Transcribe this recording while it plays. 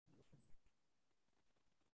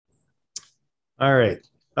All right.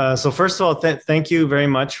 So first of all, thank you very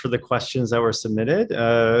much for the questions that were submitted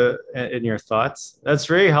and your thoughts. That's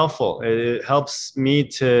very helpful. It helps me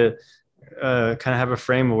to kind of have a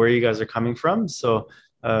frame of where you guys are coming from. So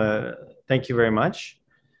uh, thank you very much.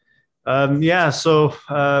 Yeah.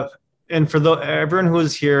 And for everyone who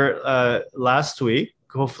was here last week,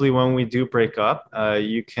 hopefully when we do break up,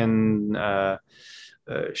 you can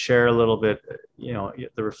share a little bit,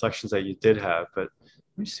 the reflections that you did have. But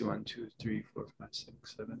let me see, 1, 2, 3, 4, 5,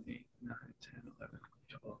 6, 7, 8, 9, 10, 11,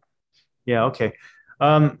 12. Yeah, okay.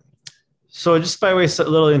 Um, so just by way of a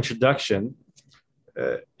little introduction,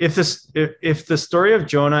 if the story of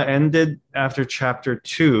Jonah ended after chapter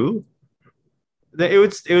 2,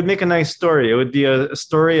 it would make a nice story. It would be a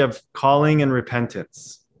story of calling and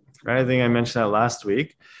repentance, right? I think I mentioned that last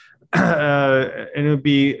week. And it would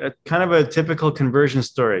be a kind of a typical conversion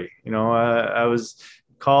story. I was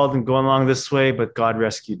called and going along this way, but God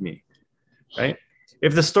rescued me, right?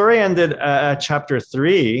 If the story ended at chapter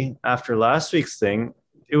 3 after last week's thing,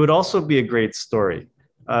 it would also be a great story.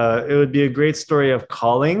 It would be a great story of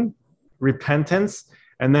calling, repentance,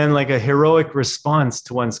 and then like a heroic response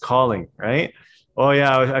to one's calling, right? Oh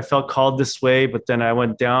yeah, I felt called this way, but then I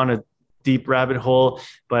went down a deep rabbit hole,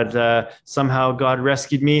 but somehow God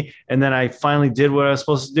rescued me, and then I finally did what I was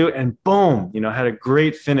supposed to do, and boom, had a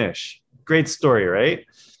great finish. Great story, right?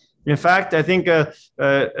 In fact, I think a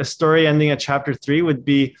story ending at chapter 3 would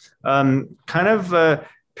be kind of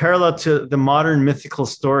parallel to the modern mythical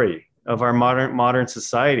story of our modern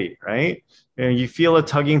society, right? You feel a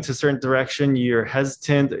tugging to a certain direction, you're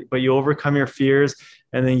hesitant, but you overcome your fears,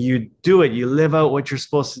 and then you do it. You live out what you're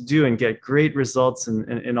supposed to do and get great results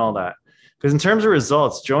and all that. Because in terms of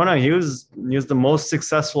results, Jonah, he was the most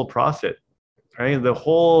successful prophet, right? The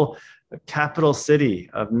whole capital city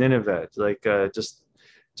of Nineveh, like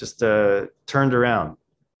just turned around.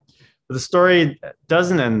 But the story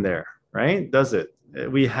doesn't end there, right? Does it?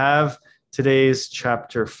 We have today's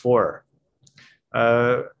chapter 4.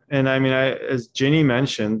 And I mean, as Ginny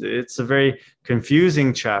mentioned, it's a very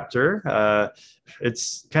confusing chapter.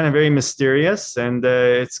 It's kind of very mysterious, and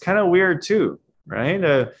it's kind of weird too,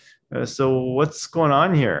 right? So what's going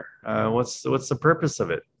on here? What's the purpose of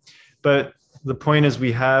it? But the point is,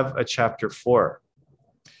 we have a chapter 4,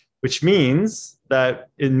 which means that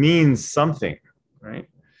it means something, right?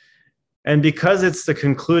 And because it's the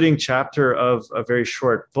concluding chapter of a very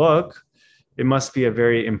short book, it must be a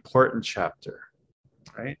very important chapter,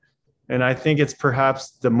 right? And I think it's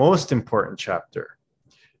perhaps the most important chapter.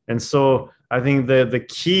 And so I think the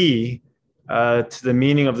key to the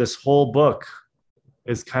meaning of this whole book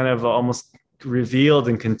is kind of almost revealed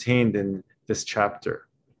and contained in this chapter.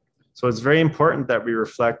 So it's very important that we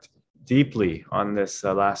reflect deeply on this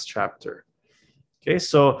last chapter. Okay,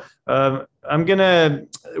 so there's gonna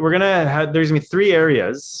be 3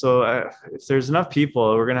 areas. So if there's enough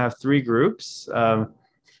people, we're gonna have 3 groups, and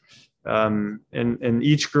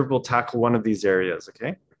each group will tackle one of these areas.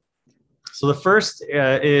 Okay. So the first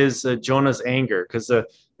is Jonah's anger, because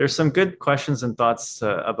there's some good questions and thoughts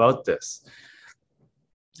about this.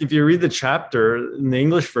 If you read the chapter in the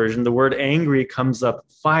English version, the word angry comes up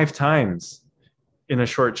 5 times in a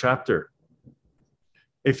short chapter.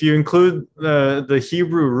 If you include the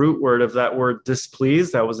Hebrew root word of that word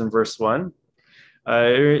displeased, that was in verse 1,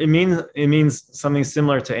 it means something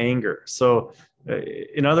similar to anger. So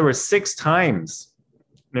in other words, 6 times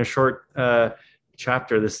in a short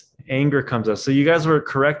chapter, this anger comes up. So you guys were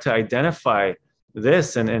correct to identify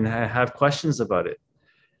this and have questions about it.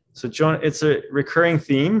 So Jonah, it's a recurring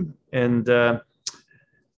theme, and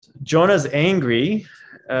Jonah's angry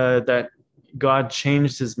that God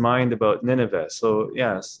changed his mind about Nineveh. So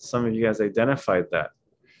yes, some of you guys identified that.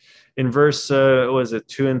 In verse, was it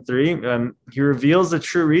 2 and 3? He reveals the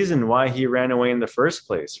true reason why he ran away in the first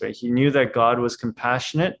place, right? He knew that God was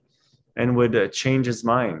compassionate and would change his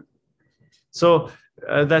mind. So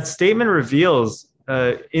that statement reveals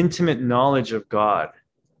intimate knowledge of God,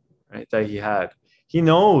 right, that he had. He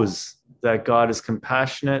knows that God is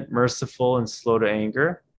compassionate, merciful, and slow to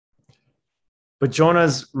anger. But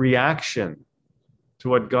Jonah's reaction to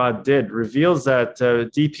what God did reveals that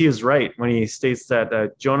DP is right when he states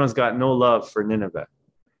that Jonah's got no love for Nineveh,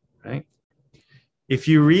 right? If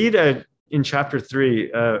you read in chapter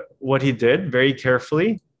 3 what he did very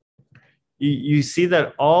carefully, you see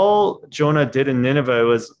that all Jonah did in Nineveh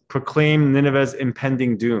was proclaim Nineveh's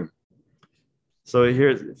impending doom. So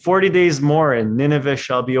here, 40 days more and Nineveh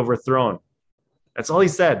shall be overthrown. That's all he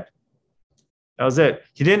said. That was it.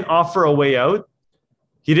 He didn't offer a way out.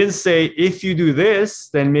 He didn't say, if you do this,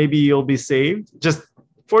 then maybe you'll be saved. Just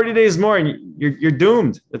 40 days more and you're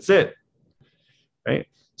doomed. That's it. Right?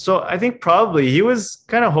 So I think probably he was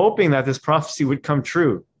kind of hoping that this prophecy would come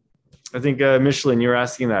true. I think Michelin, you were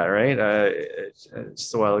asking that, right?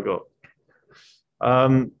 Just a while ago.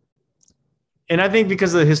 And I think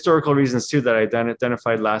because of the historical reasons too that I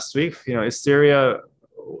identified last week, Assyria,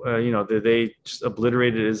 they just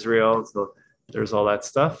obliterated Israel. So there's all that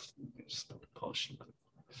stuff. Just polishing.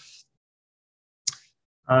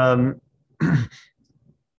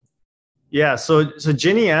 Yeah. So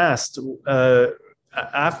Ginny asked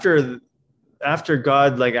after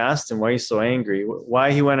God asked him why he's so angry,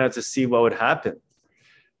 why he went out to see what would happen.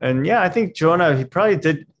 And yeah, I think Jonah, he probably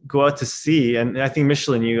did go out to see, and I think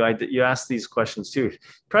Michelin, you asked these questions too. He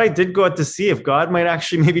probably did go out to see if God might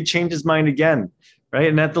actually maybe change his mind again, right?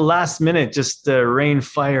 And at the last minute, just rain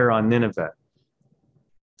fire on Nineveh.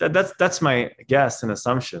 That's my guess and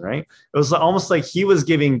assumption, right? It was almost like he was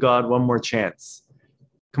giving God one more chance.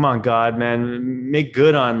 Come on, God, man, make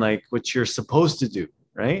good on what you're supposed to do,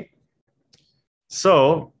 right?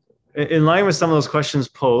 So, in line with some of those questions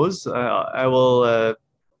posed, I will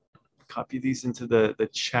copy these into the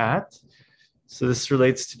chat. So this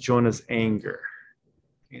relates to Jonah's anger.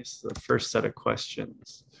 Okay, so the first set of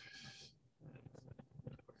questions.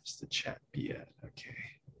 Where's the chat be at?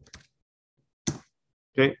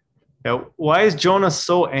 Okay. Now, why is Jonah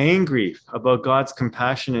so angry about God's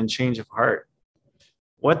compassion and change of heart?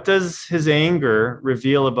 What does his anger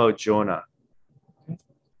reveal about Jonah?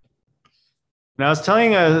 Now, I was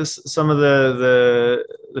telling some of the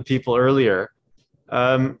people earlier,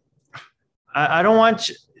 I don't want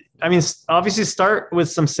you, obviously start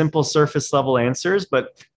with some simple surface level answers,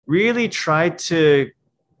 but really try to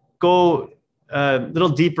go a little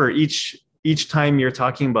deeper each time you're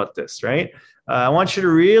talking about this, right? I want you to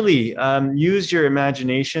really use your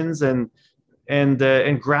imaginations and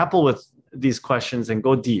grapple with these questions and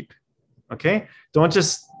go deep. Okay, don't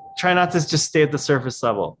just try not to just stay at the surface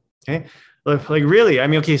level. Okay, really,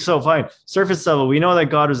 okay, so fine, surface level. We know that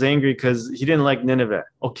God was angry because he didn't like Nineveh.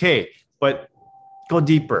 Okay, but go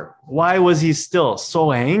deeper. Why was he still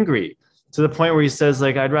so angry to the point where he says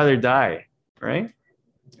I'd rather die, right?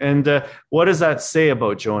 And what does that say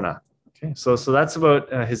about Jonah? Okay, so that's about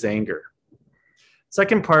his anger.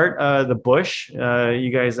 Second part, the bush,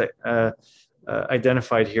 you guys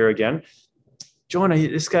identified here again. Jonah,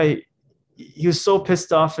 this guy, he was so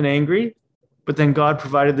pissed off and angry, but then God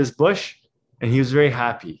provided this bush and he was very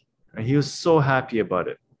happy. Right? He was so happy about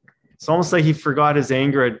it. It's almost like he forgot his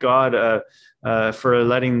anger at God for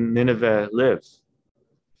letting Nineveh live.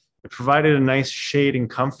 It provided a nice shade and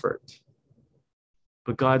comfort.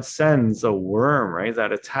 But God sends a worm, right,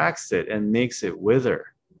 that attacks it and makes it wither.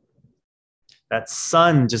 That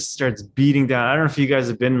sun just starts beating down. I don't know if you guys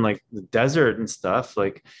have been in the desert and stuff,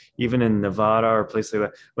 even in Nevada or a place like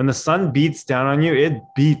that. When the sun beats down on you, it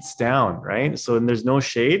beats down, right? So when there's no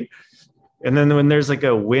shade, and then when there's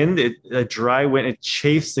a wind, a dry wind, it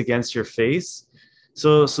chafes against your face.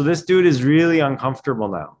 So this dude is really uncomfortable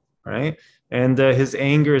now, right? And his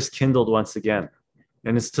anger is kindled once again.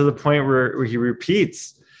 And it's to the point where he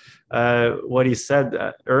repeats what he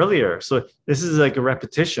said earlier. So this is a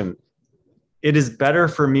repetition. It is better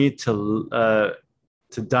for me to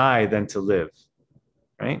die than to live,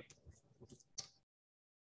 right?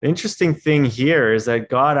 The interesting thing here is that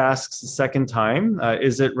God asks the second time,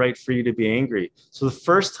 is it right for you to be angry? So the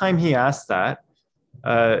first time he asked that,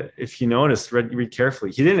 if you notice, read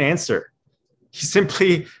carefully, he didn't answer. He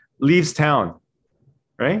simply leaves town,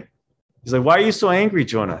 right? He's like, why are you so angry,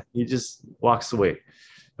 Jonah? He just walks away.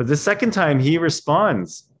 But the second time he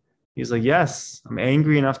responds, he's like, yes, I'm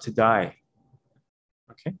angry enough to die.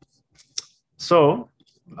 Okay. So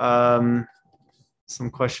some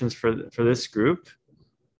questions for this group.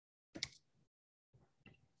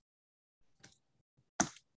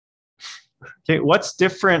 Okay, what's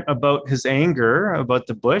different about his anger about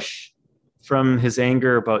the bush from his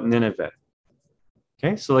anger about Nineveh?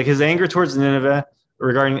 Okay, so his anger towards Nineveh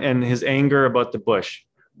and his anger about the bush.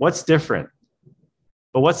 What's different?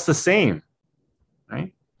 But what's the same?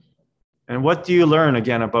 Right? And what do you learn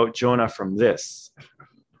again about Jonah from this?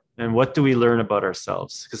 And what do we learn about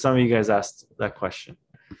ourselves? Because some of you guys asked that question.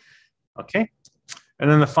 Okay. And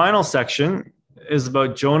then the final section is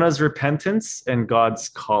about Jonah's repentance and God's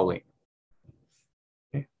calling.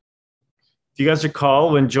 Okay. If you guys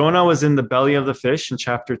recall, when Jonah was in the belly of the fish in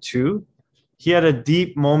chapter 2, he had a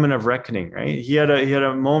deep moment of reckoning, right? He had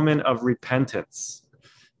a moment of repentance.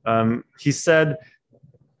 He said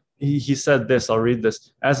this, I'll read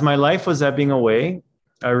this. As my life was ebbing away,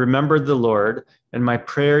 I remembered the Lord, and my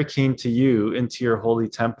prayer came to you into your holy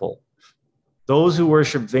temple. Those who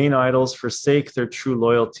worship vain idols forsake their true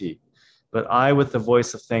loyalty. but I, with the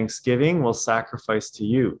voice of thanksgiving, will sacrifice to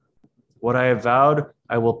you. What I have vowed,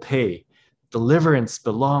 I will pay. Deliverance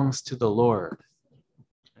belongs to the Lord.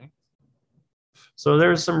 Okay? So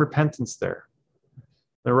there's some repentance there.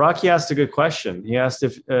 Now, Rocky asked a good question. He asked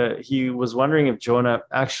if he was wondering if Jonah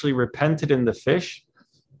actually repented in the fish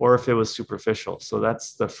or if it was superficial. So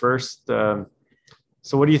that's the first.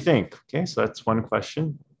 So what do you think? Okay, so that's one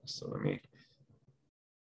question. So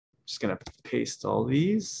just going to paste all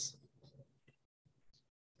these.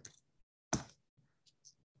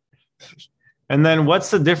 And then what's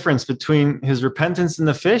the difference between his repentance in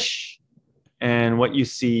the fish and what you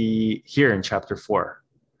see here in chapter 4?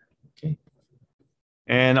 Okay.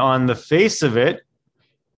 And on the face of it,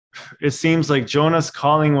 it seems like Jonah's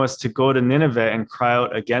calling was to go to Nineveh and cry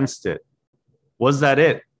out against it. Was that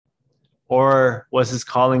it? Or was his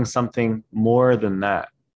calling something more than that?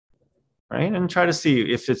 Right? And try to see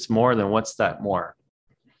if it's more, then what's that more?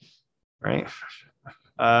 Right?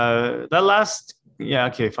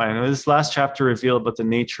 Okay, fine. This last chapter revealed about the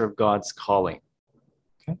nature of God's calling.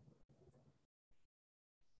 Okay.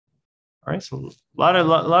 All right, so a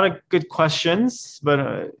lot of good questions,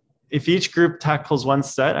 but if each group tackles one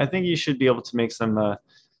set, I think you should be able to make some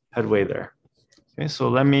headway there. Okay, so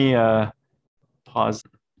let me pause.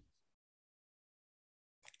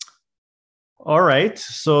 All right,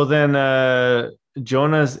 so then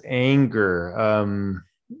Jonah's anger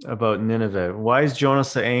about Nineveh. Why is Jonah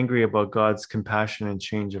so angry about God's compassion and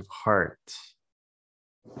change of heart?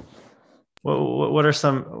 What are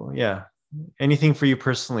some, anything for you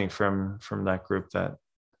personally from that group that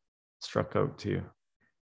struck out to you?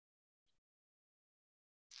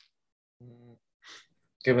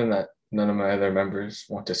 Given that none of my other members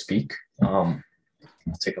want to speak, I'll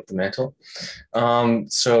take up the mantle.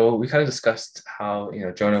 So we kind of discussed how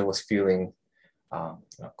Jonah was feeling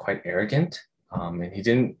quite arrogant, and he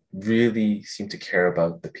didn't really seem to care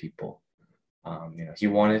about the people. He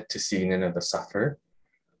wanted to see Nineveh suffer,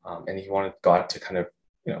 and he wanted God to kind of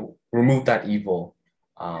remove that evil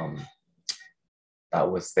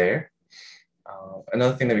that was there.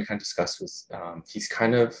 Another thing that we kind of discussed was he's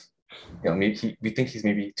kind of maybe we think he's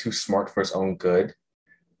maybe too smart for his own good.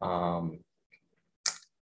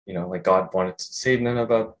 Like God wanted to save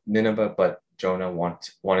Nineveh, but Jonah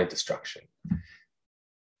wanted destruction.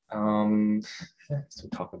 So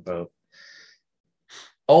talk about.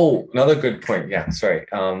 Oh, another good point. Yeah, sorry.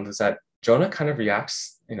 Is that Jonah kind of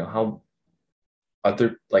reacts, how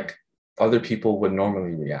other people would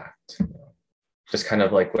normally react. Just kind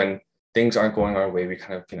of like when things aren't going our way, we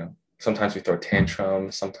kind of, sometimes we throw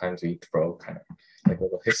tantrums, sometimes we throw kind of like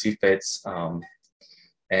little hissy fits.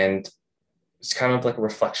 And it's kind of like a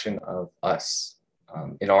reflection of us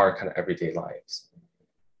in our kind of everyday lives.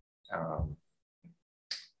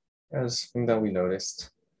 That's something that we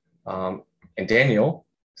noticed. And Daniel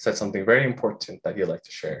said something very important that he'd like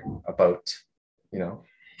to share about,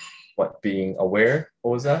 what being aware.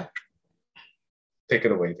 What was that? Take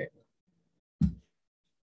it away, Daniel.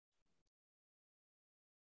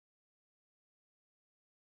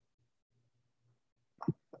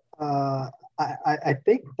 I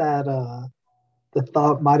think that the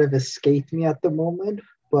thought might have escaped me at the moment,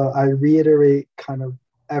 but I reiterate kind of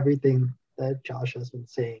everything that Josh has been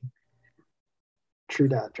saying. True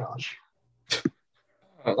that, Josh.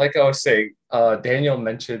 Like I was saying, Daniel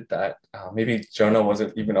mentioned that maybe Jonah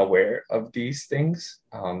wasn't even aware of these things,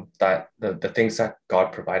 that the things that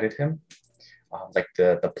God provided him, like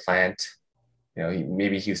the plant,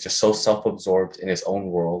 maybe he was just so self-absorbed in his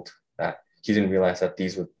own world that he didn't realize that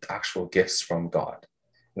these were actual gifts from God.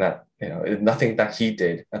 And that, nothing that he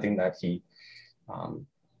did, nothing that he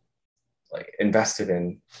like invested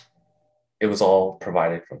in, it was all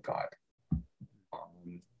provided from God.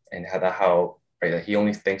 And how right, that he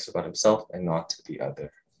only thinks about himself and not the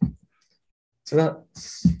other. So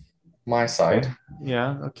that's my side. Okay.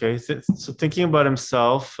 Yeah. Okay. So thinking about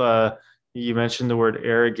himself, you mentioned the word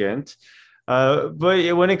arrogant, but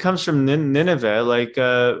when it comes from Nineveh, like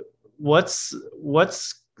what's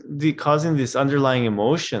causing this underlying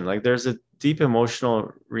emotion? Like there's a deep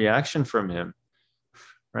emotional reaction from him,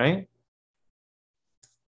 right?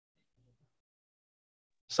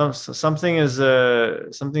 Something has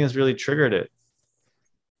really triggered it.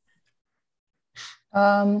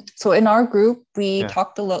 So in our group, we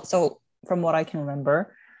talked a lot. So from what I can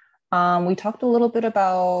remember, we talked a little bit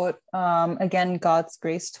about, again, God's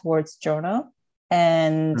grace towards Jonah.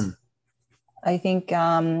 And I think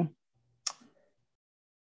in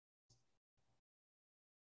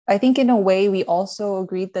a way, we also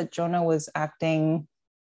agreed that Jonah was acting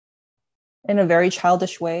in a very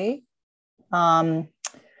childish way.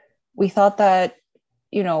 We thought that,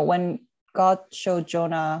 when God showed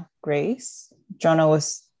Jonah grace, Jonah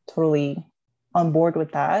was totally on board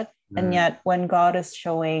with that. And yet when God is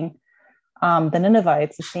showing the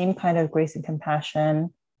Ninevites the same kind of grace and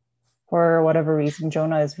compassion, for whatever reason,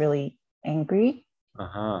 Jonah is really angry.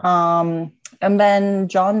 And then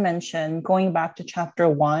John mentioned, going back to chapter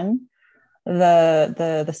 1,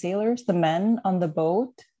 the sailors, the men on the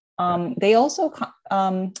boat, they also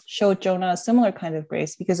showed Jonah a similar kind of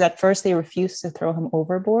grace, because at first they refused to throw him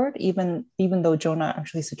overboard, even though Jonah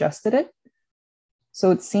actually suggested it.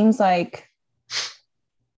 So it seems like,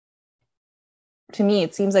 to me,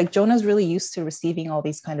 it seems like Jonah's really used to receiving all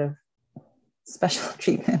these kind of special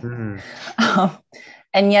treatment.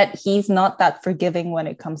 And yet he's not that forgiving when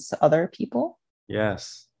it comes to other people.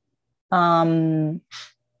 Yes. And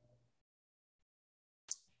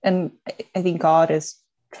I think God is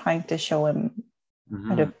trying to show him,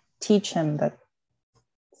 kind of teach him that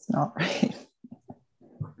it's not right.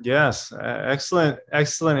 Yes. Excellent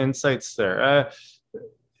insights there.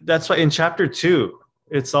 That's why in chapter 2,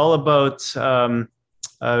 it's all about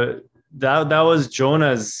that was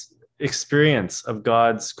Jonah's experience of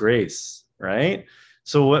God's grace, right?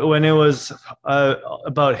 So when it was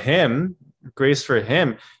about him, grace for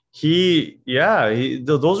him,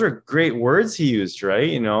 those are great words he used,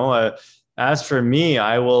 right? As for me,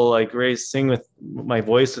 I will sing with my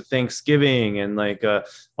voice with thanksgiving, and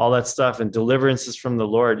all that stuff, and deliverances from the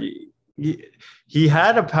Lord. He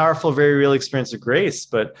had a powerful, very real experience of grace,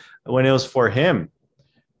 but when it was for him.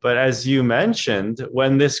 But as you mentioned,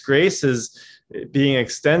 when this grace is being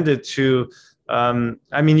extended to,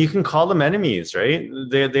 you can call them enemies, right?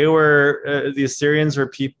 They were, the Assyrians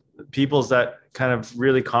were peoples that kind of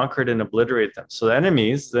really conquered and obliterated them. So the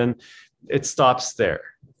enemies, then it stops there,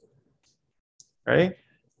 right?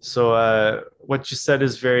 So what you said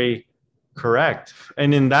is very correct.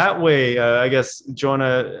 And in that way, I guess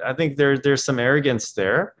Jonah, I think there's some arrogance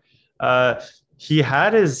there. He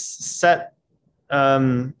had his set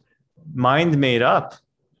mind made up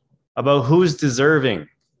about who's deserving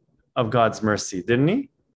of God's mercy, didn't he?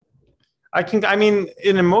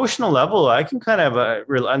 In emotional level, I can kind of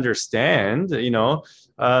really understand,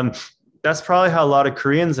 that's probably how a lot of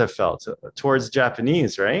Koreans have felt towards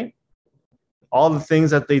Japanese, right? All the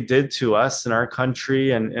things that they did to us in our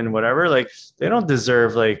country and whatever, they don't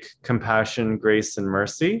deserve compassion, grace, and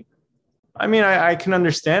mercy. I can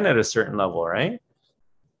understand at a certain level, right?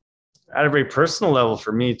 At a very personal level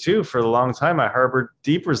for me too, for a long time, I harbored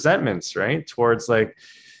deep resentments, right? Towards like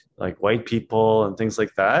white people and things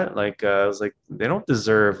like that. I was like, they don't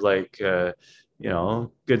deserve good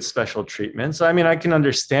special treatment. So, I can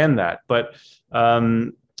understand that, but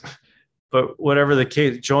whatever the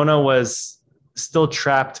case, Jonah was still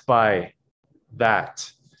trapped by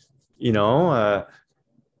that, and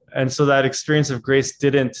so that experience of grace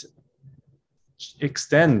didn't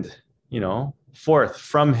extend, forth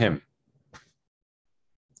from him.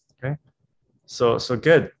 Okay. So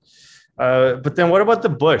good. But then what about the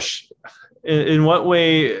bush? In what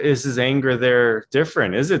way is his anger there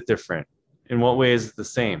different? Is it different? In what way is it the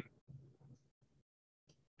same?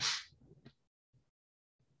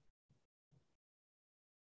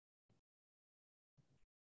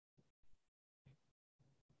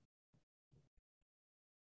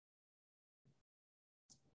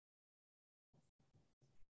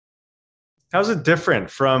 How's it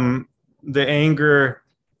different from the anger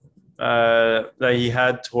that he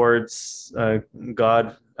had towards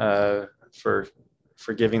God for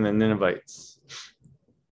forgiving the Ninevites?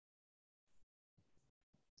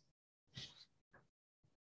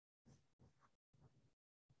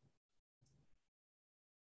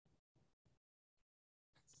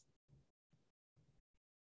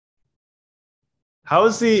 How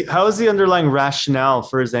is the underlying rationale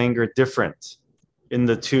for his anger different in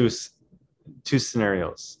the two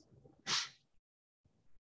scenarios?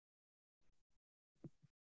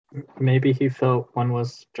 Maybe he felt one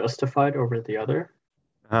was justified over the other.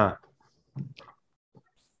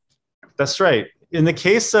 That's right. In the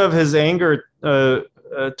case of his anger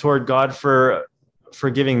toward God for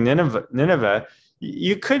forgiving Nineveh,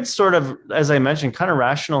 you could sort of, as I mentioned, kind of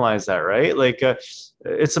rationalize that, right?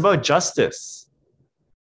 It's about justice,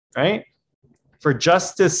 right? For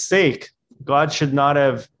justice sake, God should not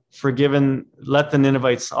have let the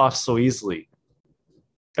Ninevites off so easily.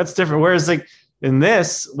 That's different. Whereas in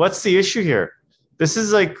this, what's the issue here? This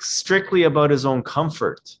is strictly about his own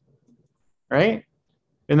comfort, right?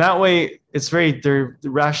 In that way, the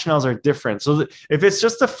rationales are different. So if it's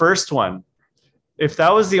just the first one, if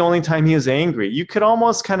that was the only time he was angry, you could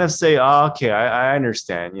almost kind of say, oh, okay, I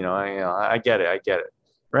understand, I get it,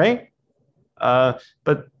 right?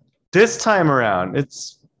 But this time around,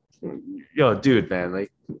 yo, dude, man,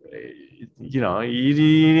 like, you know, you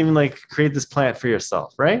didn't even like create this plant for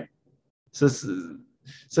yourself, right? So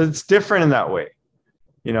it's different in that way,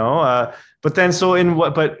 you know. But then, so in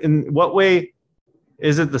what way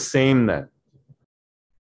is it the same then?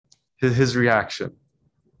 His reaction.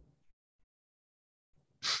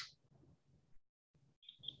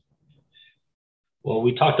 Well,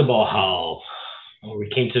 we talked about how we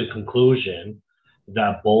came to the conclusion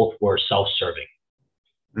that both were self-serving.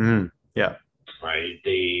 Mm-hmm. Yeah. Right.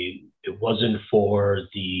 It wasn't for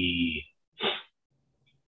the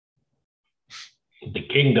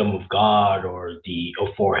kingdom of God or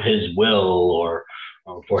for his will or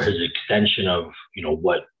for his extension of, you know,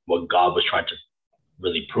 what God was trying to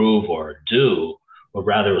really prove or do, but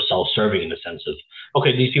rather it was self-serving in the sense of,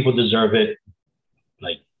 okay, these people deserve it.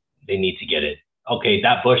 Like, they need to get it. Okay,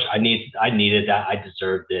 that bush, I needed that. I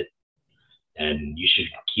deserved it. And you should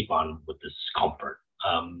keep on with this comfort.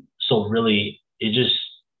 So really, it just,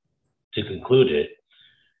 to conclude it,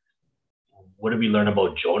 what did we learn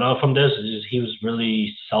about Jonah from this? Is he was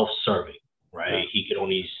really self-serving, right? Yeah. He could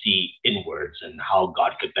only see inwards and how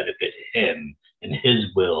God could benefit him and his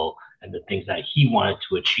will and the things that he wanted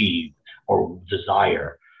to achieve or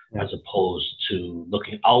desire, as opposed to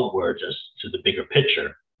looking outwards as to the bigger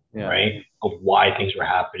picture, right? Of why things were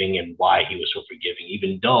happening and why he was so forgiving,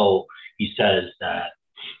 even though he says that,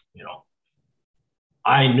 you know,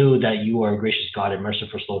 I knew that you are a gracious God and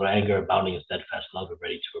merciful, slow to anger, abounding in steadfast love, and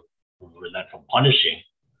ready to relent from punishing.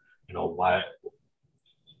 You know,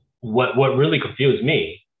 what really confused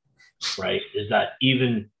me, right, is that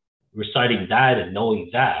even reciting that and knowing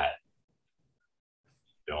that,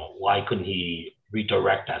 you know, why couldn't he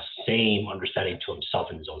redirect that same understanding to himself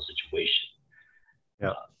in his own situation?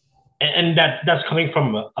 Yeah. And that's coming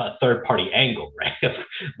from a third party angle, right?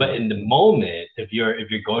 But in the moment, if you're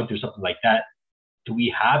going through something like that, do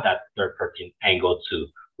we have that third party angle to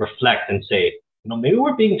reflect and say, you know, maybe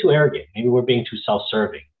we're being too arrogant, maybe we're being too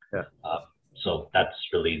self-serving? Yeah. So that's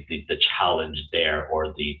really the challenge there,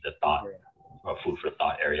 or the thought, or food for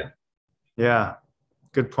thought area. Yeah,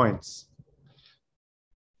 good points.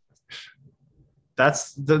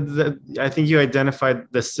 That's I think you identified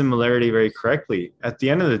the similarity very correctly. At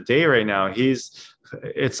the end of the day, right now,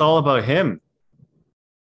 it's all about him,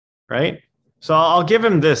 right? So I'll give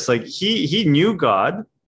him this. Like, he knew God.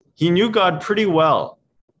 He knew God pretty well,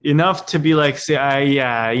 enough to be like, say,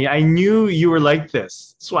 I knew you were like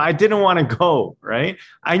this, so I didn't want to go, right?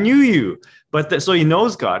 I knew you, but so he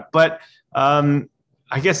knows God. But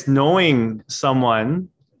I guess knowing someone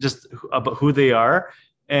just about who they are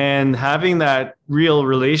and having that real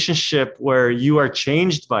relationship where you are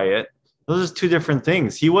changed by it, those are two different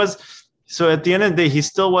things. So at the end of the day, he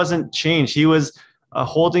still wasn't changed. He was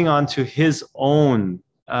holding on to his own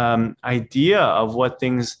idea of what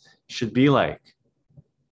things should be like,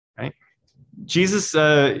 right? Jesus,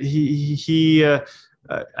 he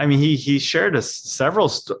shared us several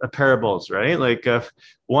parables, right? Like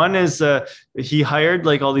one is he hired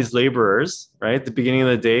like all these laborers, right, at the beginning of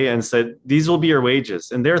the day, and said, these will be your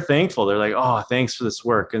wages. And they're thankful. They're like, oh, thanks for this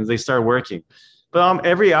work. And they start working. But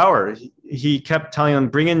every hour he kept telling them,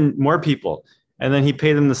 bring in more people. And then he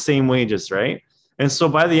paid them the same wages, right? And so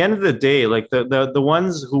by the end of the day, like the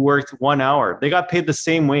ones who worked 1 hour, they got paid the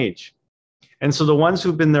same wage. And so the ones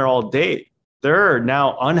who've been there all day, they're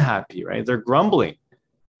now unhappy, right? They're grumbling.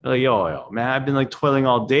 They're like, yo, man, I've been like toiling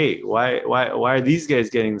all day. Why are these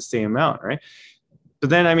guys getting the same amount, right?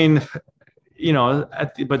 But then, I mean, you know,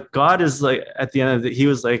 but God is like, at the end of the, he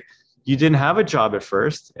was like, you didn't have a job at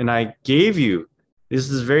first, and I gave you, this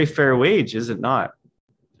is a very fair wage, is it not?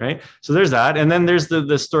 Right? So there's that. And then there's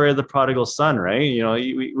the story of the prodigal son, right? You know,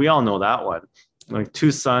 we all know that one. Like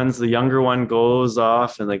two sons, the younger one goes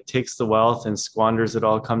off and like takes the wealth and squanders it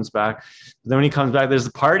all, comes back. But then when he comes back, there's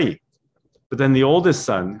a party. But then the oldest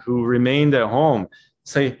son, who remained at home,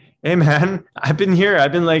 say, hey man, I've been here.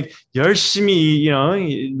 I've been like 열심히, you know,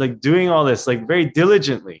 like doing all this, like very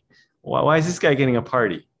diligently. Why is this guy getting a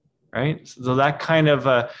party? Right? So that kind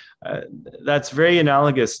of, that's very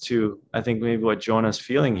analogous to, I think, maybe what Jonah's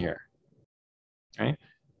feeling here. Right?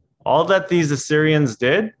 All that these Assyrians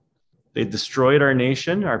did, they destroyed our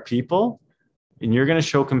nation, our people, and you're going to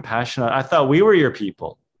show compassion. I thought we were your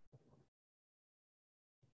people.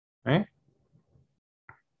 Right?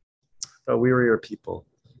 I thought we were your people.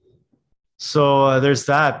 So there's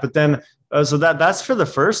that. But then, so that's for the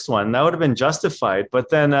first one. That would have been justified. But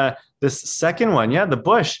then this second one, the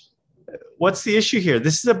bush. What's the issue here?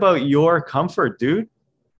 This is about your comfort, dude,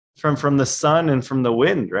 from the sun and from the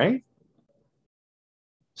wind, right?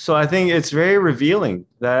 So I think it's very revealing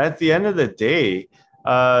that at the end of the day,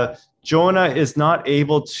 Jonah is not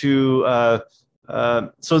able to.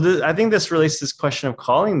 I think this relates to this question of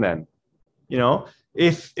calling. Then,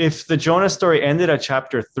 if the Jonah story ended at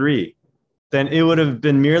chapter 3, then it would have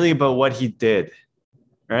been merely about what he did,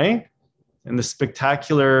 right? And the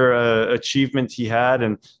spectacular achievement he had.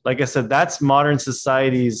 And like I said, that's modern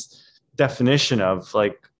society's definition of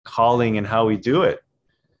like calling and how we do it.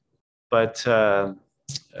 But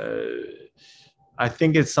I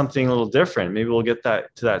think it's something a little different. Maybe we'll get to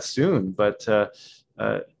that soon. But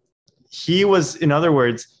he was, in other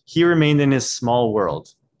words, he remained in his small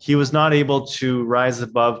world. He was not able to rise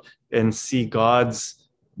above and see God's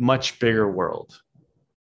much bigger world,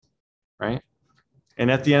 right? And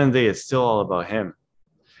at the end of the day, it's still all about him.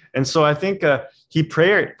 And so I think he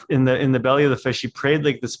prayed in the belly of the fish. He prayed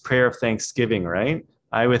like this prayer of thanksgiving, right?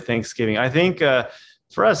 With thanksgiving. I think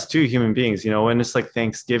for us too, human beings, when it's like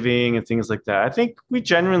Thanksgiving and things like that, I think we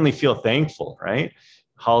genuinely feel thankful, right?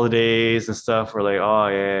 Holidays and stuff, we're like, oh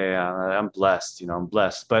yeah, I'm blessed, I'm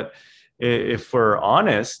blessed. But if we're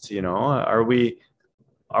honest, are we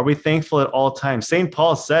thankful at all times? St.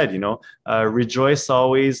 Paul said, rejoice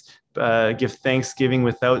always, give thanksgiving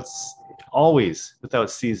without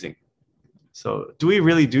ceasing. So do we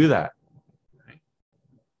really do that?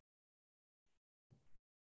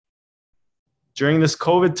 During this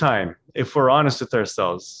COVID time, if we're honest with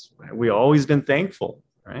ourselves, we've always been thankful,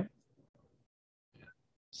 right?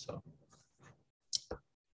 So.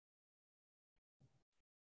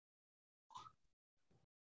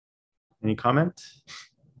 Any comment?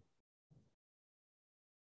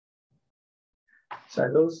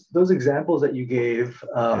 Sorry, those examples that you gave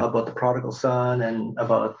about the prodigal son and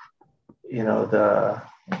about the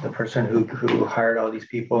person who hired all these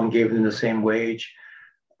people and gave them the same wage,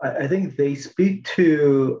 I think they speak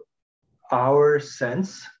to our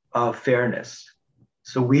sense of fairness.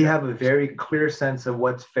 So we have a very clear sense of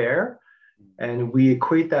what's fair, and we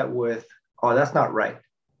equate that with, oh, that's not right.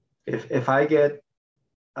 If I get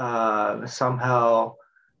somehow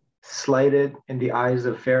slighted in the eyes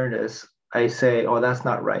of fairness, I say, oh, that's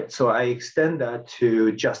not right. So I extend that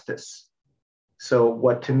to justice. So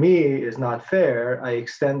what to me is not fair, I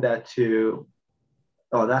extend that to,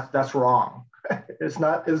 oh, that's wrong. It's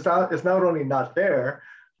not only not fair,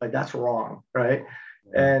 like that's wrong, right?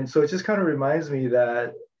 And so it just kind of reminds me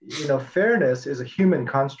that, fairness is a human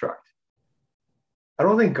construct. I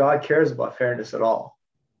don't think God cares about fairness at all,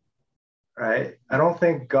 right? I don't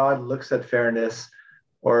think God looks at fairness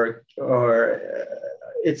or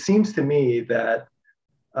it seems to me that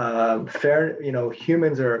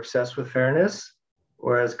humans are obsessed with fairness,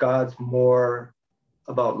 whereas God's more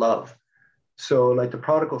about love. So like the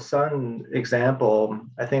prodigal son example,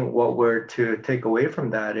 I think what we're to take away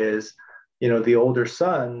from that is, the older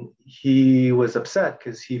son, he was upset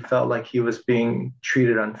because he felt like he was being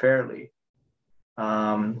treated unfairly.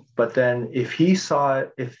 But then if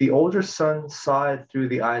the older son saw it through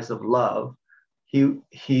the eyes of love,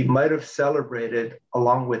 he might have celebrated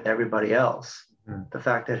along with everybody else the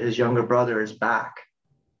fact that his younger brother is back,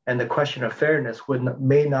 and the question of fairness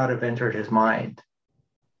may not have entered his mind.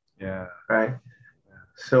 Yeah. Right. Yeah.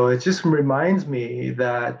 So it just reminds me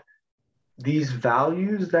that these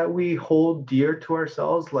values that we hold dear to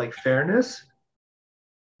ourselves, like fairness,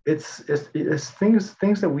 it's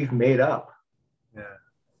things that we've made up. Yeah.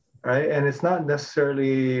 Right. And it's not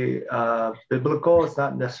necessarily biblical. It's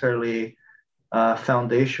not necessarily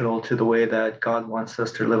foundational to the way that God wants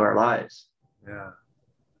us to live our lives. Yeah.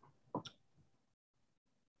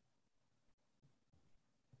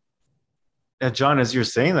 Yeah, John, as you're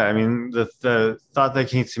saying that, I mean, the thought that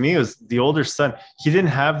came to me was the older son, he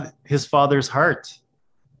didn't have his father's heart.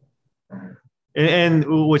 And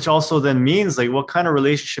which also then means, like, what kind of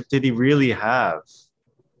relationship did he really have?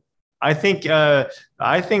 I think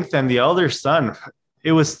then the elder son,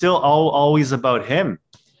 it was still always about him.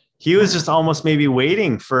 He was just almost maybe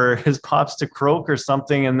waiting for his pops to croak or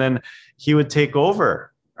something, and then he would take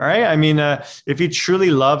over. All right. I mean, if he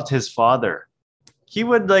truly loved his father, he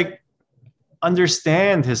would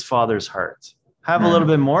understand his father's heart. Have a little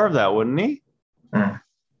bit more of that, wouldn't he?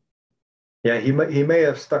 Yeah, he may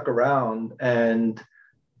have stuck around and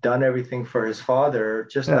done everything for his father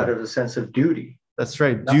just out of a sense of duty. That's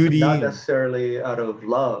right. Duty. Not necessarily out of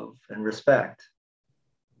love and respect.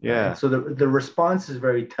 Yeah. Right? So the response is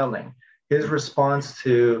very telling. His response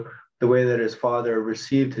to the way that his father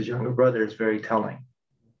received his younger brother is very telling.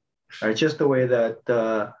 Right? Just the way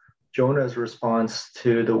that Jonah's response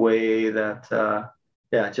to the way that,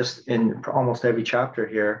 just in almost every chapter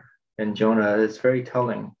here in Jonah, it's very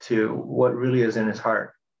telling to what really is in his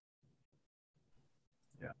heart.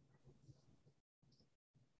 Yeah.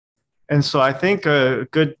 And so I think a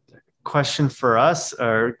good question for us,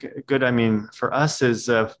 or good, I mean, for us is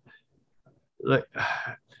like,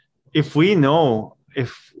 if we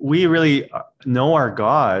really know our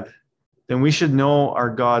God, then we should know our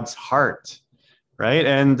God's heart, right?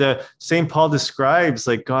 And St. Paul describes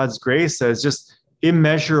like God's grace as just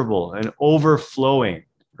immeasurable and overflowing,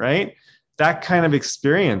 right? That kind of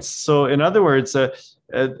experience. So in other words,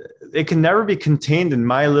 it can never be contained in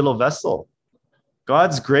my little vessel.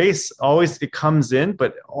 God's grace always, it comes in,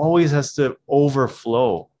 but always has to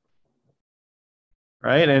overflow,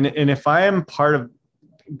 right? And if I am part of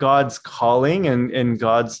God's calling and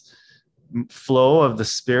God's flow of the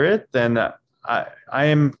Spirit, then I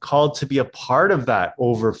am called to be a part of that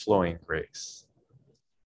overflowing grace.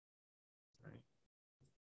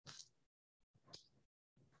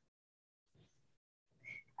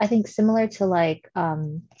 I think similar to like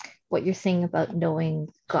what you're saying about knowing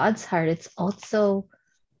God's heart, it's also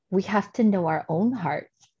we have to know our own heart.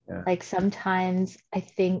 Yeah. Like sometimes I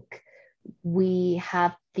think we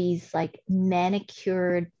have these like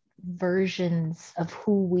manicured versions of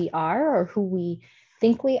who we are or who we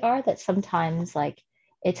think we are, that sometimes like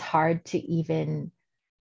it's hard to even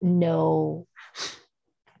know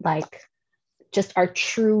like just our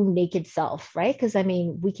true naked self, right? Because I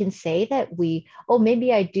mean, we can say that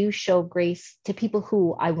maybe I do show grace to people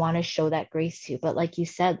who I want to show that grace to. But like you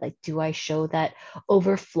said, like, do I show that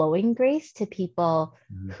overflowing grace to people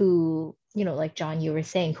who, you know, like John, you were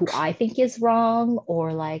saying, who I think is wrong,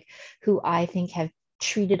 or like who I think have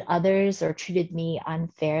treated others or treated me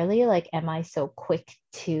unfairly? Like, am I so quick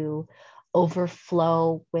to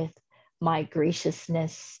overflow with my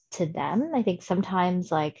graciousness to them? I think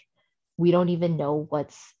sometimes like we don't even know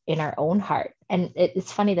what's in our own heart. And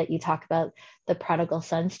it's funny that you talk about the prodigal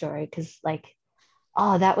son story, because like,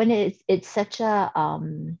 oh, that one it's such a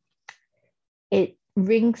it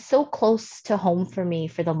rings so close to home for me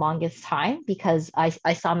for the longest time, because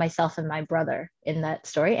I saw myself and my brother in that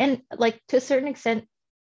story. And like to a certain extent,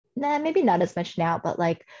 maybe not as much now, but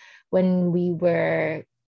like when we were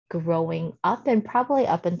growing up, and probably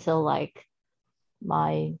up until like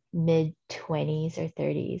my mid 20s or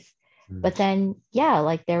 30s. But then, yeah,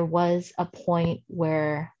 like there was a point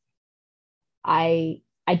where I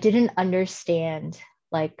didn't understand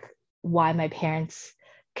like why my parents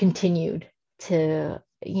continued to,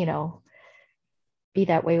 you know, be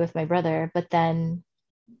that way with my brother. But then,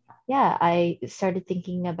 yeah, I started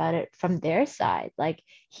thinking about it from their side. Like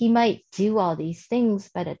he might do all these things,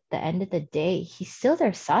 but at the end of the day, he's still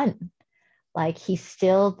their son. Like he's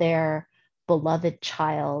still their beloved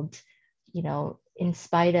child, you know, in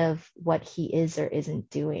spite of what he is or isn't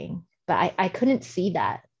doing. But I couldn't see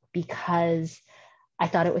that because I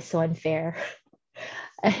thought it was so unfair.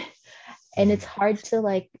 And it's hard to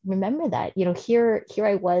like remember that, you know, here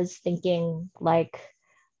I was thinking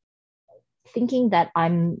that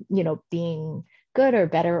I'm, you know, being good or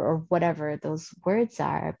better or whatever those words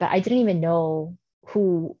are, but I didn't even know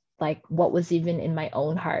what was even in my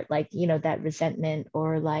own heart, like, you know, that resentment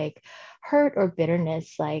or like hurt or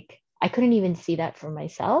bitterness. Like I couldn't even see that for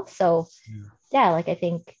myself. So yeah, like I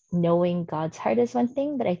think knowing God's heart is one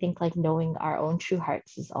thing, but I think like knowing our own true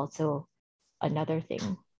hearts is also another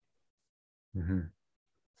thing.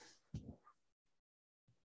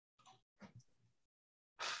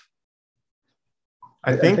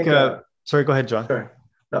 I think sorry, go ahead, John. Sorry.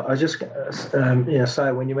 No, I was just,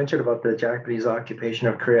 Sai, when you mentioned about the Japanese occupation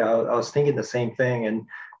of Korea, I was thinking the same thing.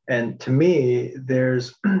 And to me,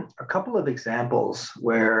 there's a couple of examples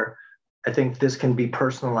where I think this can be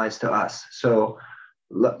personalized to us. So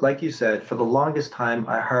like you said, for the longest time,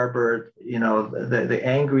 I harbored, you know, the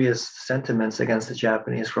angriest sentiments against the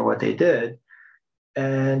Japanese for what they did.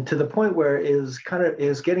 And to the point where it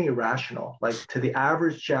is getting irrational. Like to the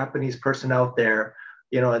average Japanese person out there,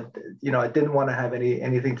 I didn't want to have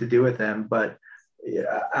anything to do with them. But,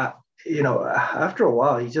 after a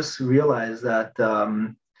while, you just realize that,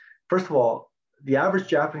 first of all, the average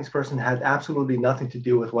Japanese person had absolutely nothing to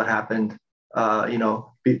do with what happened,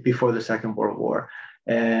 before the Second World War.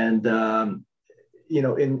 And,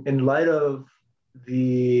 in light of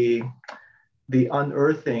the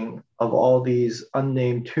unearthing of all these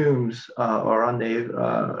unnamed tombs or unnamed,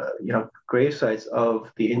 grave sites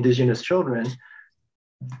of the indigenous children,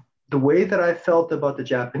 the way that I felt about the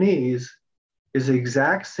Japanese is the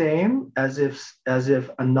exact same as if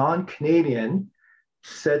a non-Canadian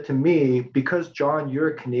said to me, because John, you're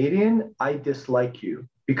a Canadian, I dislike you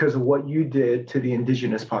because of what you did to the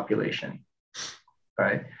indigenous population,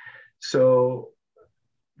 right? So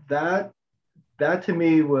that to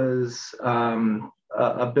me was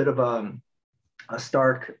a bit of a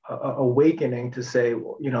stark awakening to say,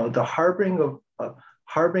 the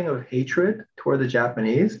harboring of hatred toward the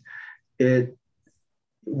Japanese,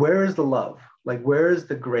 where is the love? Like, where is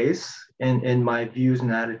the grace in my views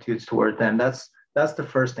and attitudes toward them? That's the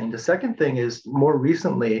first thing. The second thing is, more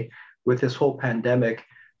recently with this whole pandemic,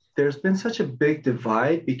 there's been such a big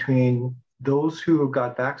divide between those who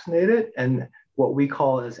got vaccinated and what we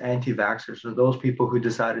call as anti-vaxxers, or those people who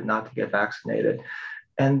decided not to get vaccinated.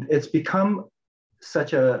 And it's become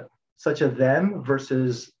such a them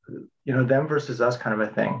versus us kind of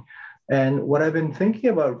a thing. And what I've been thinking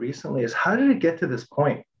about recently is, how did it get to this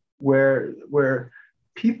point where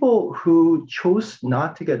people who chose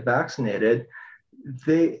not to get vaccinated,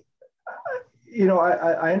 I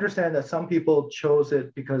understand that some people chose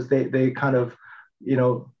it because they kind of,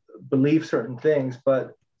 believe certain things,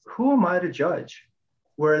 but who am I to judge?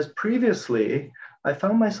 Whereas previously, I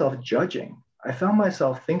found myself judging. I found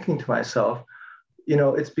myself thinking to myself,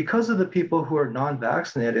 it's because of the people who are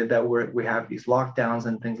non-vaccinated that we have these lockdowns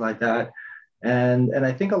and things like that. And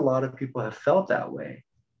I think a lot of people have felt that way.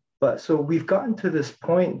 But so we've gotten to this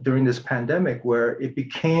point during this pandemic where it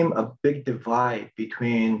became a big divide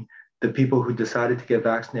between the people who decided to get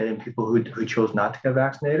vaccinated and people who chose not to get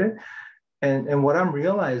vaccinated. And what I'm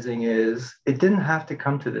realizing is, it didn't have to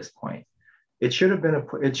come to this point. It should have been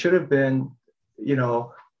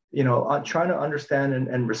trying to understand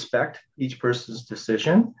and respect each person's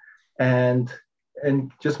decision, and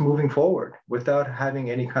just moving forward without having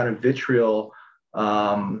any kind of vitriol,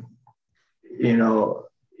 any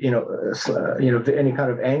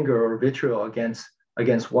kind of anger or vitriol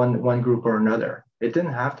against one group or another. It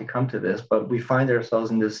didn't have to come to this, but we find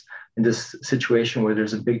ourselves in this situation where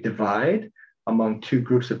there's a big divide among two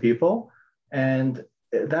groups of people, and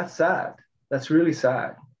that's sad. That's really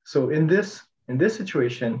sad. So in this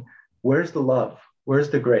situation, where's the love?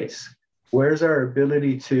 Where's the grace? Where's our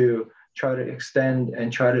ability to try to extend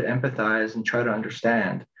and try to empathize and try to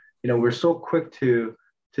understand? We're so quick to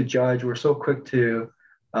judge. We're so quick to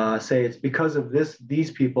say it's because of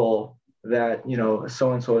these people that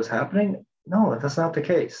so-and-so is happening. No, that's not the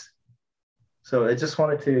case. So I just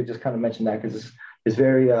wanted to just kind of mention that, because it's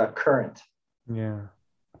very current. Yeah.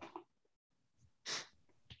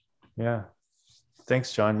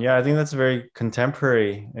 Thanks, John. Yeah, I think that's a very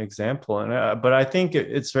contemporary example, but I think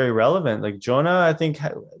it's very relevant. Like Jonah, I think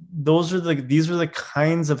these are the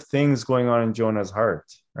kinds of things going on in Jonah's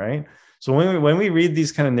heart, right? So when we read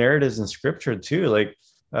these kind of narratives in Scripture too, like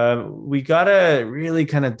we gotta really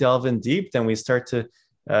kind of delve in deep. Then we start to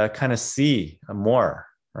kind of see more,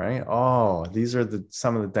 right? Oh, these are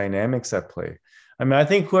some of the dynamics at play. I mean, I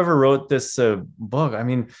think whoever wrote this book,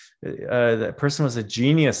 that person was a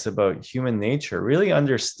genius about human nature, really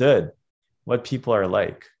understood what people are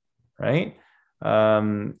like, right?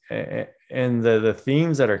 And the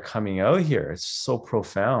themes that are coming out here, it's so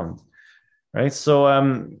profound, right? So,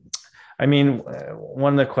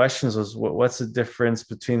 one of the questions was, what's the difference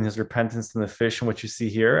between his repentance and the fish and what you see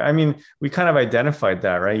here? I mean, we kind of identified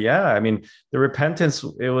that, right? Yeah, I mean, the repentance,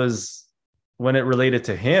 it was when it related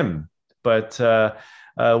to him. But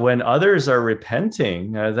when others are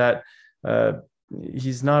repenting,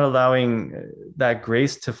 he's not allowing that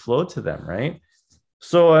grace to flow to them, right?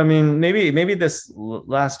 So, I mean, maybe this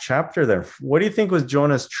last chapter there, what do you think was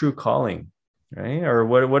Jonah's true calling, right? Or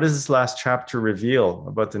what does this last chapter reveal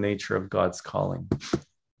about the nature of God's calling?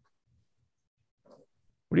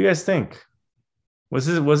 What do you guys think? Was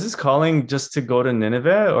his calling just to go to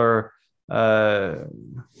Nineveh, or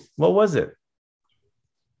what was it?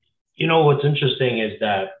 What's interesting is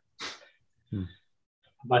that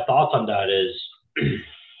my thoughts on that is,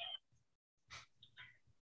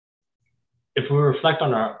 if we reflect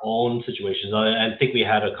on our own situations, I think we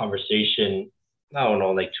had a conversation, I don't know,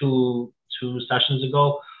 like two sessions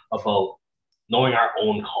ago, about knowing our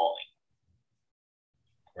own calling,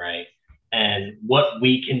 right? And what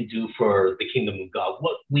we can do for the kingdom of God,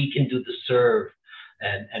 what we can do to serve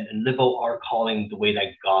and live out our calling the way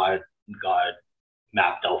that God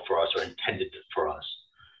mapped out for us or intended for us.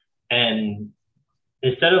 And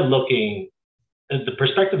instead of looking, the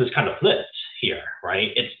perspective is kind of flipped here,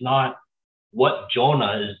 right? It's not what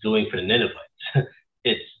Jonah is doing for the Ninevites.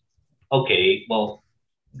 It's, okay, well,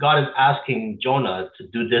 God is asking Jonah to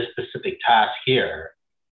do this specific task here,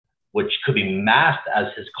 which could be masked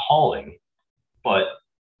as his calling, but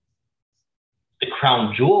the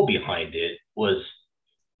crown jewel behind it was,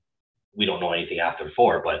 we don't know anything after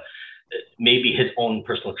before, but maybe his own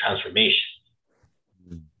personal transformation.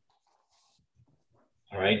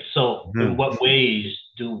 All right. So in what ways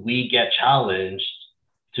do we get challenged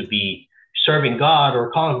to be serving God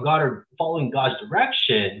or calling God or following God's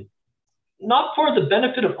direction, not for the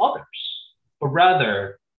benefit of others, but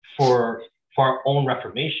rather for for our own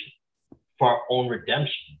reformation, for our own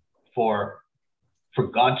redemption, for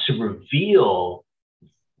God to reveal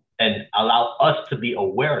and allow us to be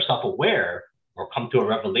aware, self-aware, or come to a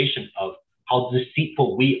revelation of how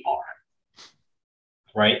deceitful we are,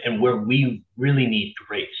 right? And where we really need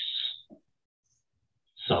grace.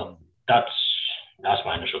 So that's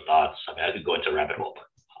my initial thoughts. I mean, I could go into a rabbit hole, but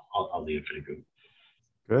I'll leave it for the group.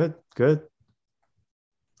 Good.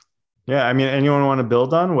 Yeah, I mean, anyone want to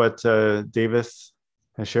build on what David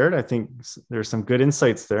has shared? I think there's some good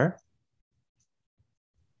insights there.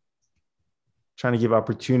 Trying to give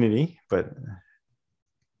opportunity, but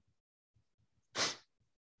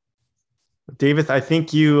David, I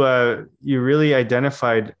think you really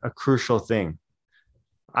identified a crucial thing.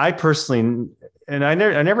 I personally, and I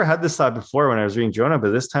never had this thought before when I was reading Jonah, but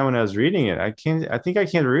this time when I was reading it, I think I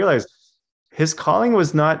came to realize his calling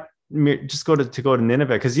was not just go to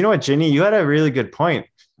Nineveh. Because you know what, Ginny, you had a really good point.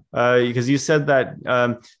 Because you said that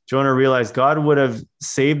Jonah realized God would have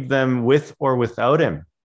saved them with or without him.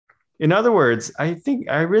 In other words, I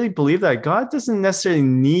really believe that God doesn't necessarily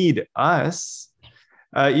need us.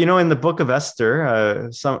 In the book of Esther,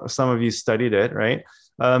 some of you studied it, right?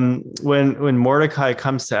 When Mordecai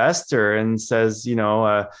comes to Esther and says,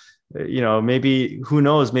 maybe, who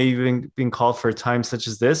knows, maybe you've been called for a time such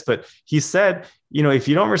as this, but he said, if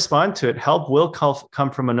you don't respond to it, help will come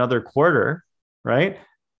from another quarter, right?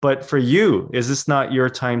 But for you, is this not your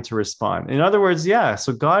time to respond? In other words, yeah,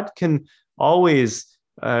 so God can always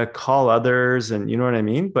call others, and you know what I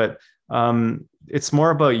mean? But it's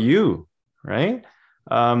more about you, right?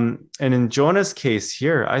 And in Jonah's case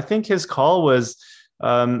here, I think his call was,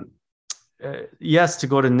 yes, to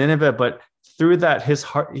go to Nineveh, but through that, his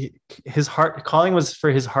heart calling was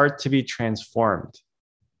for his heart to be transformed,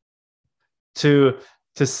 to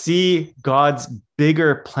see God's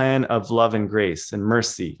bigger plan of love and grace and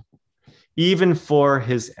mercy, even for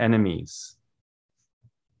his enemies.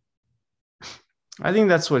 I think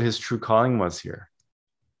that's what his true calling was here.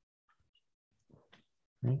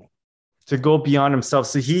 Right? To go beyond himself.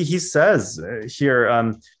 So he says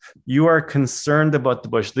here, you are concerned about the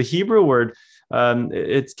bush. The Hebrew word,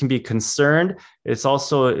 it can be concerned.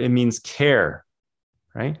 It means care,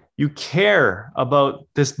 right? You care about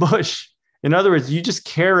this bush. In other words, you just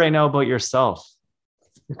care right now about yourself,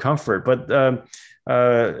 your comfort. But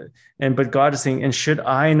God is saying, and should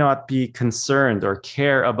I not be concerned or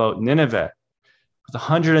care about Nineveh? With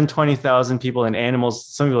 120,000 people and animals.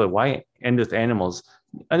 Some people are like, why end with animals?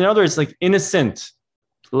 In other words, like innocent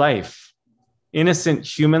life, innocent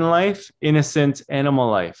human life, innocent animal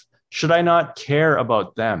life. Should I not care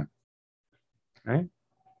about them? Right?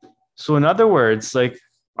 So in other words, like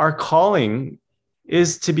our calling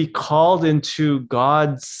is to be called into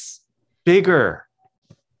God's bigger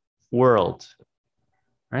world,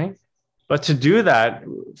 right? But to do that,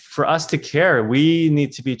 for us to care, we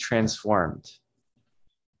need to be transformed.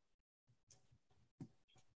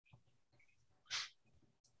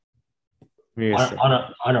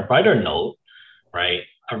 On a brighter note, right?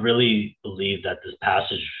 I really believe that this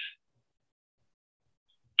passage,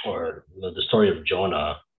 or the story of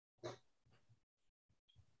Jonah,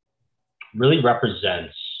 really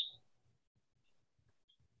represents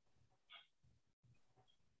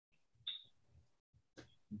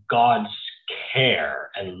God's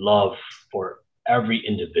care and love for every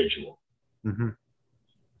individual. Mm-hmm.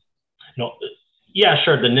 Yeah,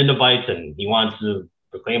 sure, the Ninevites, and he wants to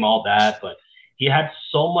proclaim all that, but he had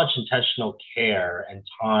so much intentional care and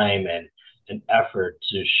time and effort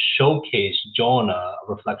to showcase Jonah, a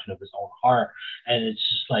reflection of his own heart. And it's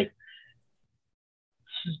just like,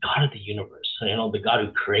 this is God of the universe, the God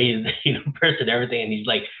who created the universe and everything. And he's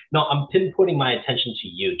like, no, I'm pinpointing my attention to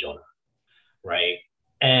you, Jonah, right?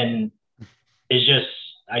 And it's just,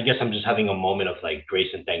 I guess I'm just having a moment of like grace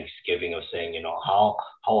and thanksgiving of saying, how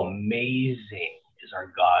amazing is our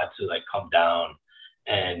God to like come down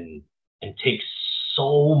and take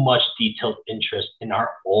so much detailed interest in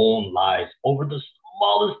our own lives over the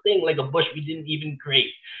smallest thing, like a bush we didn't even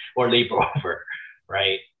create or labor over,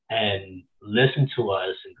 right? And listen to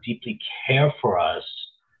us and deeply care for us.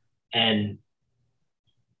 And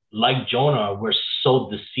like Jonah, we're so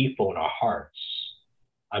deceitful in our hearts.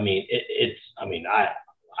 I mean, I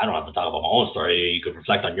don't have to talk about my own story. You could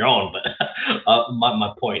reflect on your own, but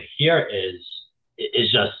my point here is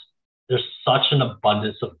just, there's such an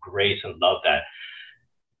abundance of grace and love that,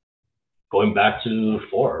 going back to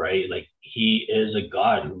 4, right? Like, he is a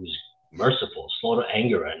God who's merciful, slow to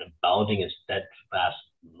anger, and abounding in steadfast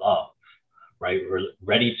love, right? We're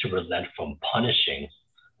ready to relent from punishing.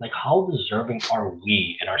 Like, how deserving are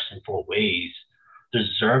we in our sinful ways,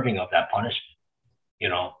 deserving of that punishment?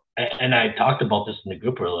 and I talked about this in the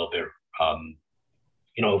group for a little bit.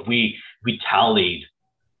 If we tallied,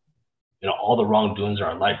 all the wrongdoings in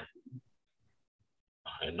our life,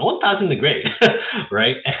 no one dies in the grave,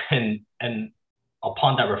 right? And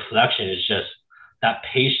upon that reflection, is just that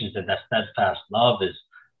patience and that steadfast love is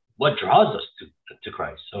what draws us to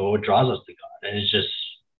Christ. So what draws us to God, and it's just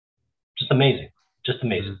amazing, just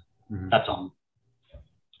amazing. Mm-hmm. That's all.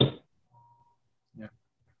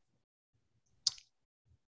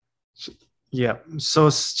 Yeah. So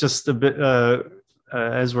it's just a bit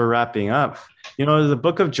as we're wrapping up. The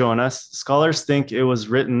book of Jonah, scholars think it was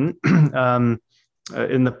written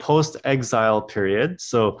in the post-exile period.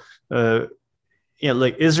 So,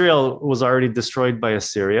 like Israel was already destroyed by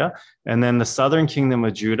Assyria, and then the southern kingdom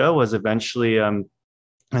of Judah was eventually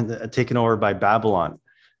taken over by Babylon,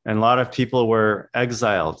 and a lot of people were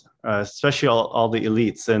exiled, especially all the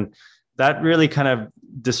elites, and that really kind of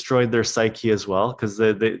destroyed their psyche as well, because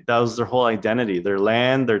that was their whole identity, their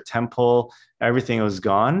land, their temple, everything was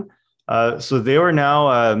gone. So they were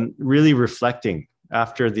now really reflecting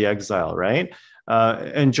after the exile, right?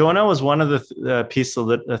 And Jonah was one of the pieces of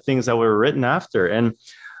the things that were written after. And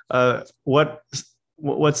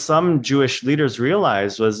what some Jewish leaders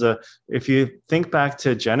realized was, if you think back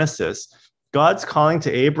to Genesis, God's calling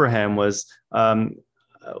to Abraham was,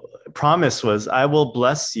 promise was, I will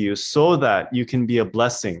bless you so that you can be a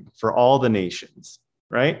blessing for all the nations,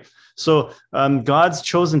 right? So God's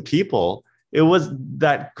chosen people, it was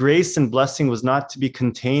that grace and blessing was not to be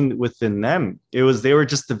contained within them. They were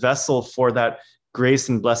just the vessel for that grace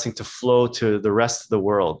and blessing to flow to the rest of the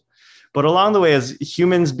world. But along the way, as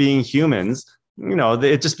humans being humans,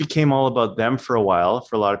 it just became all about them for a while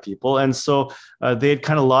for a lot of people. And so they had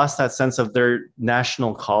kind of lost that sense of their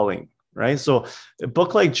national calling, right? So a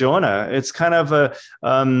book like Jonah, it's kind of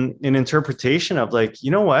an interpretation of like,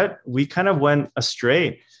 you know what, we kind of went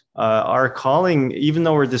astray. Our calling, even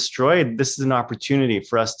though we're destroyed, this is an opportunity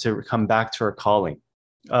for us to come back to our calling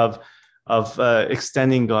of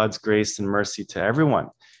extending God's grace and mercy to everyone,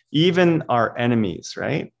 even our enemies,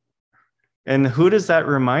 right? And who does that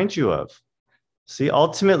remind you of? See,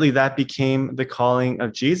 ultimately, that became the calling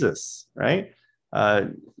of Jesus, right?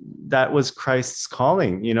 That was Christ's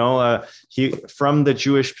calling, he from the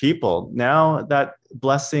Jewish people. Now that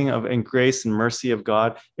blessing and grace and mercy of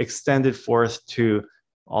God extended forth to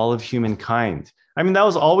all of humankind. I mean, that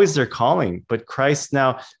was always their calling, but Christ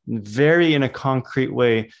now very in a concrete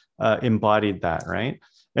way embodied that, right?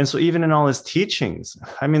 And so even in all his teachings,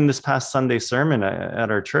 I mean, this past Sunday sermon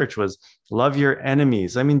at our church was love your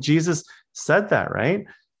enemies. I mean, Jesus said that, right?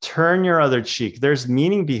 Turn your other cheek. There's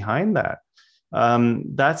meaning behind that.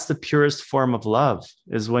 That's the purest form of love,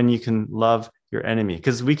 is when you can love your enemy,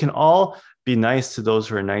 because we can all be nice to those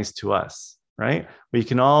who are nice to us, right? We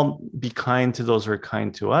can all be kind to those who are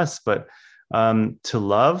kind to us, but to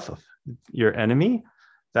love your enemy,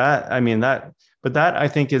 I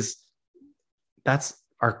think that's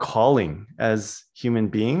our calling as human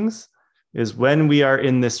beings, is when we are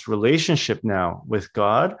in this relationship now with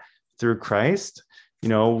God through Christ,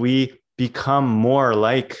 we become more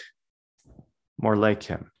like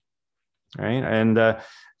him, right? And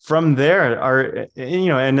from there,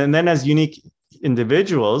 and then as unique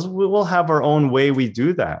individuals, we will have our own way we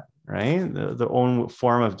do that, right? The own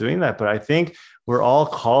form of doing that. But I think we're all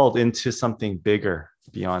called into something bigger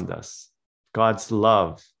beyond us. God's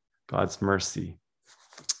love, God's mercy.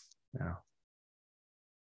 Yeah.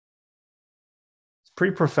 It's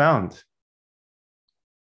pretty profound.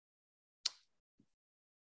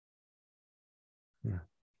 Yeah.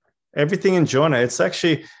 Everything in Jonah, it's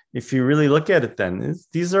actually, if you really look at it, then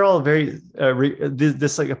these are all very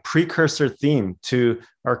this like a precursor theme to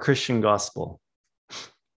our Christian gospel.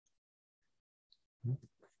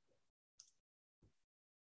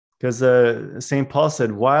 Because St. Paul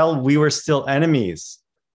said, while we were still enemies,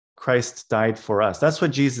 Christ died for us. That's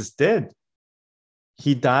what Jesus did.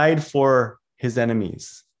 He died for his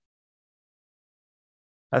enemies.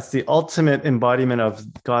 That's the ultimate embodiment of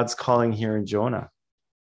God's calling here in Jonah.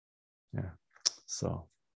 Yeah. So,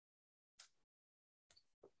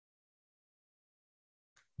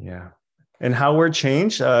 yeah. And how we're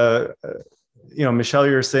changed, Michelle,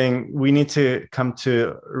 you're saying we need to come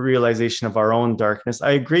to a realization of our own darkness.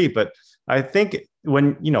 I agree, but I think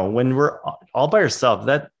when we're all by ourselves,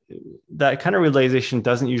 that kind of realization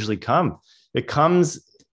doesn't usually come. It comes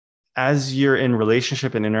as you're in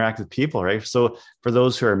relationship and interact with people, right? So for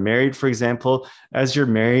those who are married, for example, as you're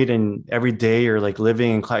married and every day you're like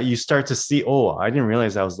living in class, you start to see, oh, I didn't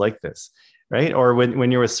realize I was like this, right? Or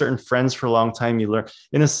when you're with certain friends for a long time, you learn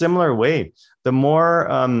in a similar way. The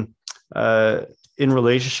more in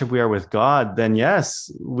relationship we are with God, then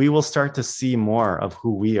yes, we will start to see more of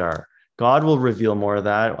who we are. God will reveal more of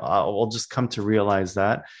that. We'll just come to realize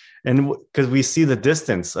that. And because we see the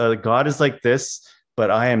distance, God is like this,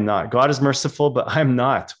 but I am not. God is merciful, but I'm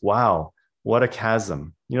not. Wow, what a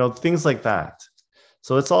chasm. Things like that.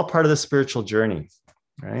 So it's all part of the spiritual journey,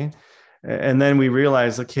 right? And then we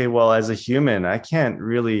realize, okay, well, as a human, I can't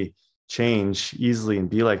really change easily and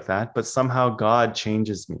be like that, but somehow God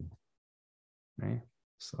changes me, right?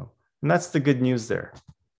 So, and that's the good news there.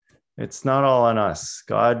 It's not all on us.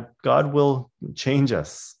 God will change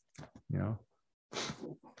us, Yeah.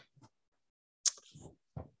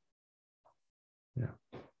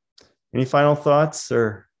 Any final thoughts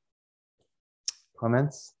or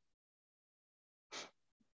comments?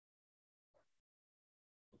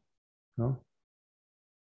 No?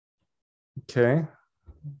 Okay.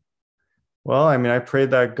 Well, I pray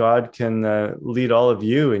that God can lead all of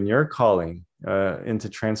you in your calling into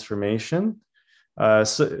transformation,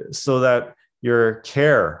 so that your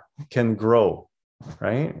care can grow,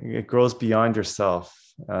 right? It grows beyond yourself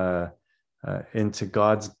into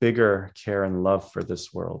God's bigger care and love for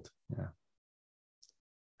this world. Yeah.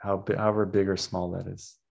 However big or small that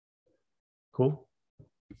is. Cool.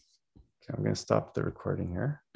 Okay, I'm going to stop the recording here.